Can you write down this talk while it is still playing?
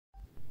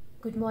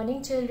Good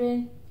morning,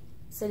 children.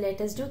 So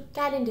let us do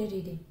calendar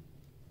reading.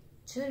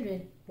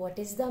 Children, what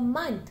is the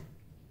month?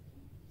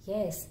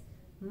 Yes,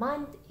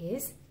 month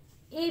is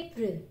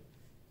April.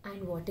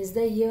 And what is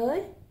the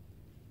year?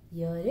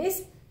 Year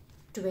is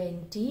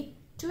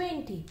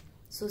 2020.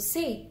 So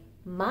say,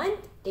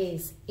 month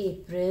is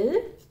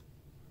April.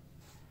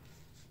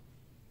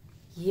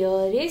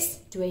 Year is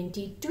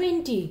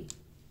 2020.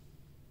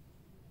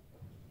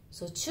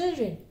 So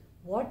children,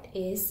 what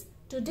is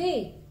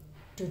today?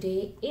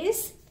 Today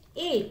is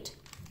 8.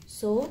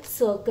 So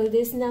circle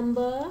this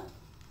number.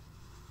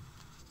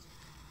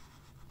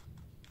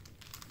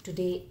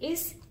 Today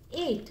is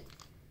 8.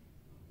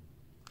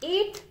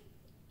 8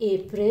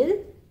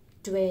 April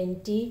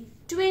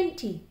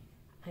 2020.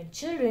 And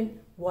children,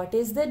 what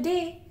is the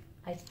day?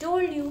 I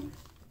told you,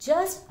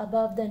 just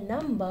above the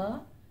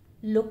number,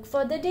 look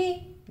for the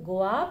day.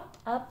 Go up,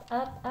 up,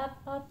 up, up,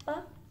 up,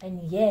 up.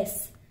 And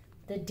yes,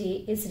 the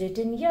day is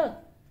written here.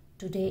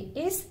 Today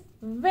is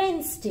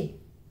Wednesday.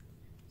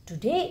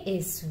 Today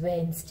is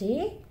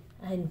Wednesday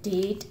and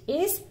date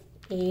is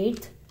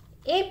 8th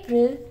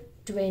April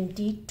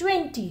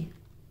 2020.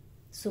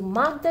 So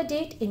mark the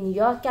date in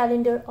your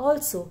calendar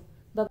also.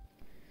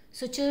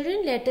 So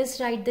children, let us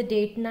write the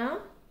date now.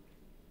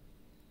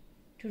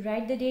 To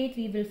write the date,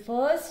 we will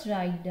first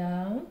write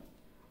down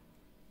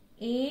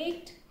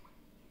 8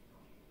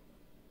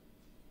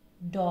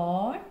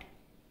 dot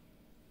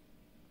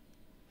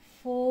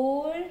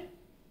 4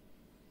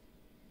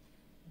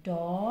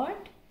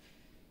 dot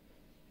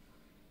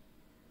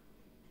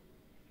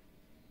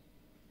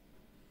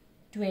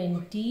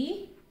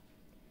 2020.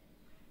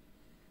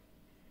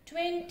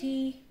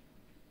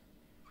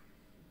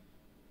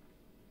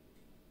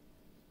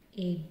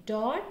 8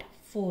 dot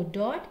 4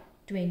 dot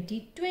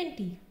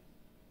 2020.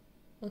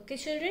 Okay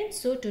children,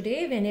 so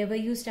today whenever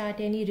you start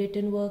any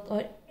written work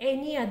or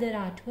any other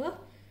artwork,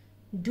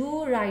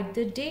 do write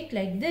the date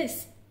like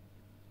this.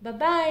 Bye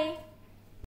bye.